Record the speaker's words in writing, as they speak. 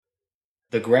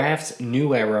The graph's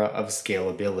new era of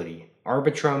scalability,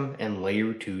 Arbitrum and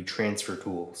Layer 2 transfer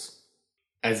tools.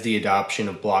 As the adoption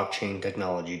of blockchain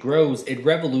technology grows, it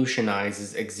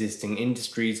revolutionizes existing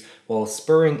industries while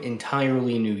spurring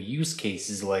entirely new use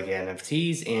cases like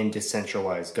NFTs and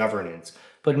decentralized governance.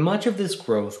 But much of this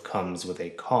growth comes with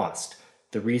a cost.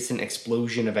 The recent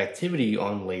explosion of activity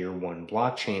on Layer 1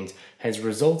 blockchains has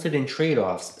resulted in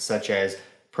trade-offs such as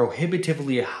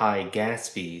prohibitively high gas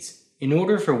fees. In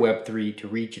order for Web3 to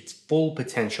reach its full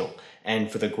potential and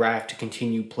for the graph to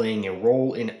continue playing a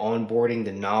role in onboarding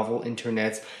the novel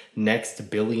internet's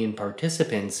next billion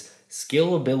participants,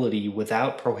 scalability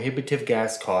without prohibitive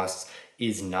gas costs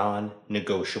is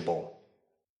non-negotiable.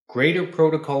 Greater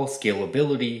protocol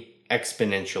scalability,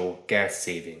 exponential gas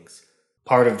savings.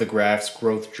 Part of the graph's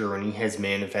growth journey has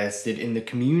manifested in the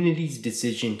community's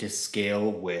decision to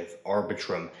scale with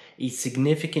Arbitrum, a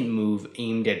significant move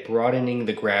aimed at broadening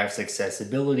the graph's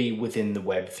accessibility within the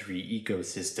Web3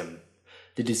 ecosystem.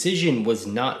 The decision was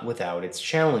not without its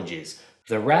challenges.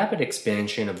 The rapid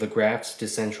expansion of the graph's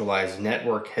decentralized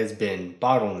network has been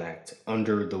bottlenecked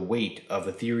under the weight of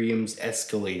Ethereum's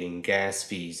escalating gas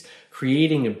fees,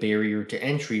 creating a barrier to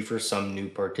entry for some new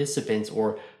participants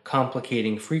or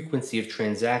complicating frequency of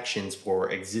transactions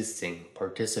for existing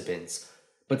participants.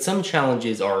 But some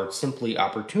challenges are simply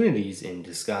opportunities in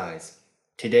disguise.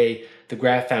 Today, the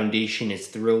Graph Foundation is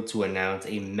thrilled to announce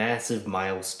a massive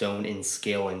milestone in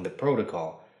scaling the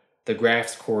protocol. The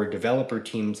Graph's core developer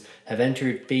teams have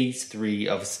entered Phase 3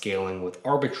 of scaling with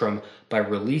Arbitrum by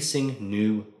releasing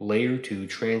new Layer 2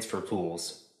 transfer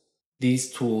tools.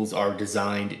 These tools are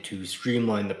designed to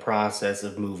streamline the process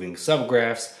of moving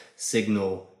subgraphs,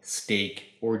 signal,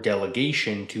 stake, or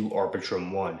delegation to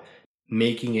Arbitrum 1,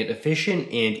 making it efficient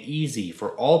and easy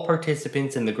for all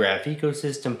participants in the Graph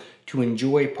ecosystem to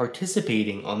enjoy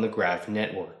participating on the Graph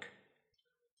network.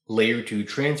 Layer 2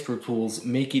 transfer tools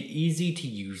make it easy to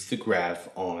use the Graph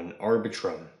on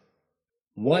Arbitrum.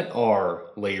 What are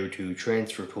Layer 2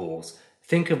 transfer tools?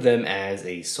 Think of them as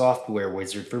a software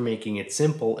wizard for making it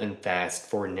simple and fast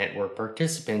for network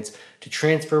participants to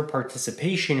transfer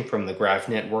participation from the Graph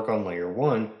network on Layer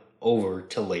 1 over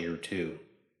to Layer 2.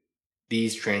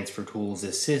 These transfer tools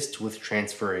assist with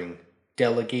transferring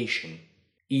delegation.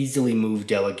 Easily move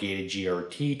delegated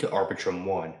GRT to Arbitrum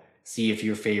 1. See if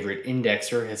your favorite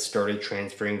indexer has started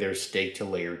transferring their stake to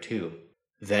Layer 2.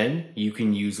 Then, you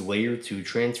can use Layer 2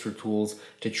 transfer tools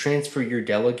to transfer your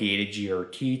delegated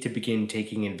GRT to begin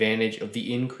taking advantage of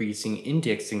the increasing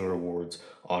indexing rewards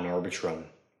on Arbitrum.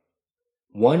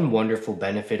 One wonderful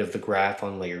benefit of the graph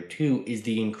on Layer 2 is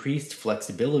the increased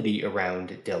flexibility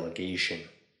around delegation.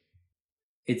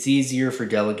 It's easier for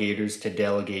delegators to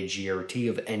delegate GRT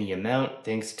of any amount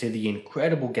thanks to the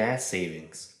incredible gas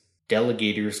savings.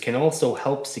 Delegators can also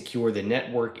help secure the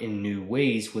network in new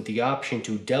ways with the option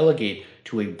to delegate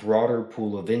to a broader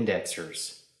pool of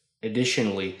indexers.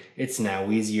 Additionally, it's now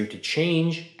easier to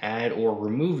change, add, or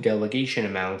remove delegation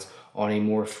amounts on a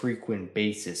more frequent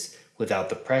basis without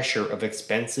the pressure of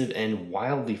expensive and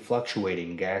wildly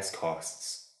fluctuating gas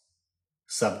costs.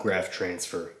 Subgraph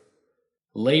transfer.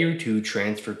 Layer 2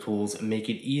 transfer tools make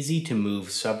it easy to move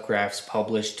subgraphs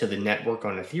published to the network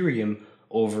on Ethereum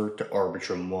over to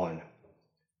Arbitrum 1.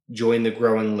 Join the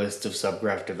growing list of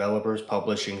subgraph developers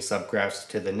publishing subgraphs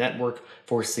to the network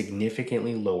for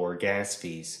significantly lower gas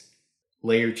fees.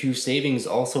 Layer 2 savings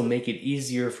also make it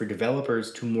easier for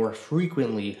developers to more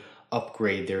frequently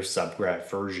upgrade their subgraph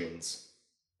versions.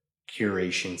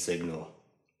 Curation signal.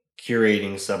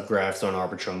 Curating subgraphs on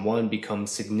Arbitrum 1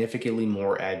 becomes significantly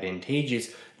more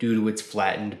advantageous due to its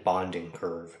flattened bonding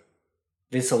curve.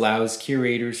 This allows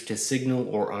curators to signal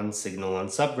or unsignal on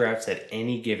subgraphs at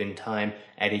any given time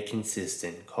at a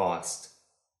consistent cost.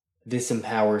 This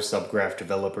empowers subgraph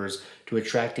developers to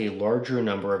attract a larger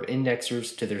number of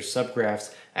indexers to their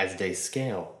subgraphs as they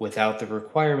scale, without the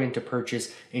requirement to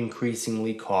purchase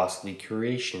increasingly costly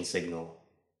curation signal.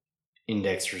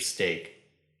 Indexer stake.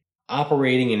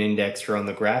 Operating an indexer on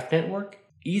the Graph network?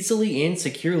 Easily and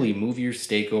securely move your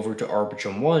stake over to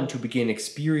Arbitrum 1 to begin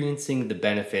experiencing the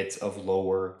benefits of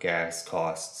lower gas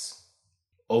costs.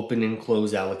 Open and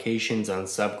close allocations on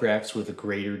subgraphs with a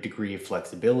greater degree of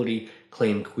flexibility,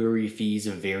 claim query fees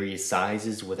of various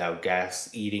sizes without gas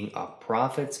eating up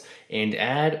profits, and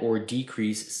add or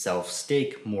decrease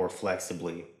self-stake more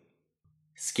flexibly.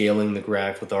 Scaling the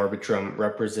graph with Arbitrum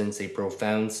represents a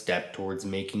profound step towards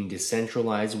making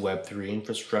decentralized Web3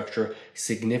 infrastructure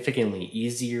significantly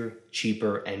easier,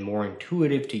 cheaper, and more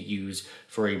intuitive to use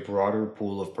for a broader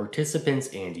pool of participants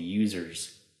and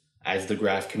users. As the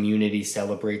graph community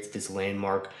celebrates this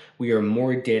landmark, we are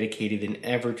more dedicated than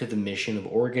ever to the mission of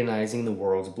organizing the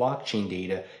world's blockchain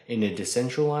data in a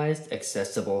decentralized,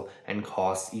 accessible, and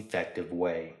cost-effective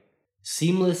way.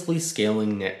 Seamlessly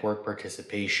scaling network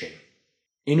participation.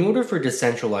 In order for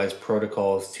decentralized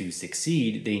protocols to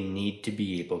succeed, they need to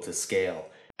be able to scale.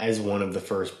 As one of the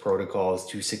first protocols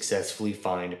to successfully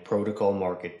find protocol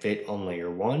market fit on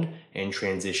Layer 1 and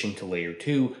transition to Layer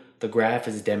 2, the graph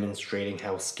is demonstrating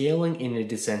how scaling in a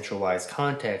decentralized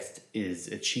context is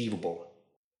achievable.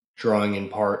 Drawing in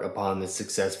part upon the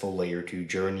successful Layer 2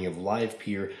 journey of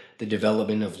LivePeer, the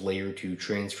development of Layer 2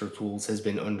 transfer tools has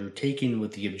been undertaken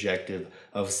with the objective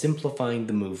of simplifying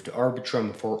the move to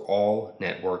Arbitrum for all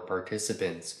network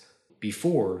participants.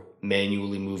 Before,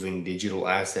 manually moving digital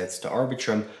assets to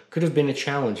Arbitrum could have been a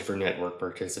challenge for network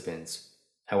participants.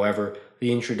 However,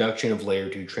 the introduction of Layer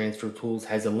 2 transfer tools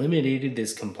has eliminated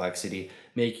this complexity,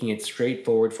 making it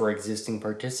straightforward for existing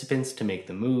participants to make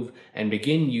the move and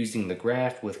begin using the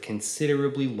graph with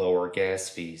considerably lower gas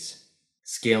fees.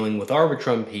 Scaling with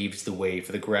Arbitrum paves the way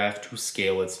for the graph to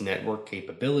scale its network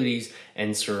capabilities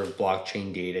and serve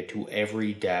blockchain data to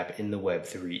every dApp in the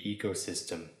Web3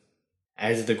 ecosystem.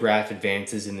 As the graph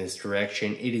advances in this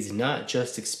direction, it is not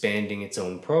just expanding its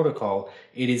own protocol,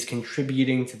 it is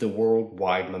contributing to the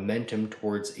worldwide momentum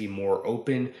towards a more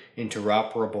open,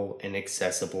 interoperable, and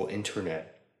accessible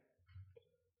internet.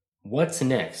 What's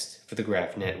next for the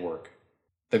graph network?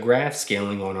 The graph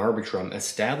scaling on Arbitrum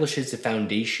establishes a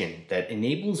foundation that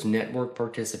enables network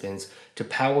participants to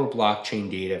power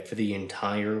blockchain data for the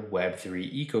entire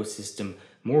Web3 ecosystem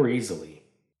more easily.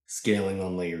 Scaling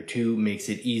on Layer 2 makes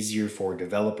it easier for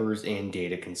developers and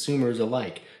data consumers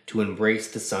alike to embrace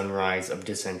the sunrise of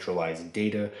decentralized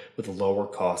data with lower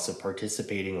costs of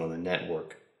participating on the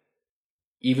network.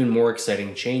 Even more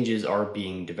exciting changes are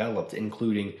being developed,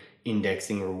 including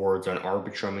indexing rewards on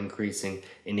Arbitrum increasing,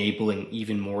 enabling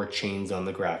even more chains on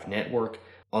the graph network,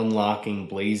 unlocking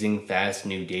blazing fast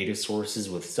new data sources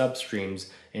with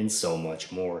substreams, and so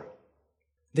much more.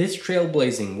 This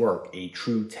trailblazing work, a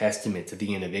true testament to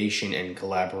the innovation and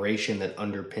collaboration that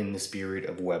underpin the spirit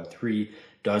of Web3,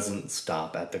 doesn't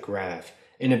stop at the graph.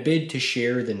 In a bid to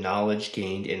share the knowledge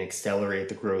gained and accelerate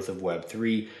the growth of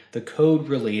Web3, the code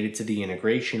related to the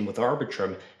integration with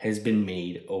Arbitrum has been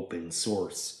made open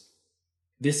source.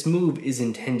 This move is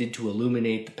intended to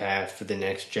illuminate the path for the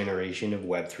next generation of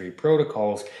Web3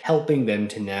 protocols, helping them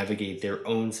to navigate their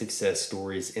own success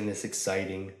stories in this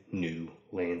exciting new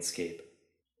landscape.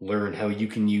 Learn how you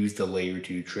can use the Layer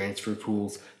 2 transfer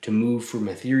tools to move from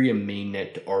Ethereum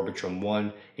mainnet to Arbitrum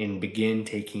 1 and begin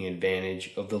taking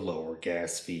advantage of the lower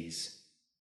gas fees.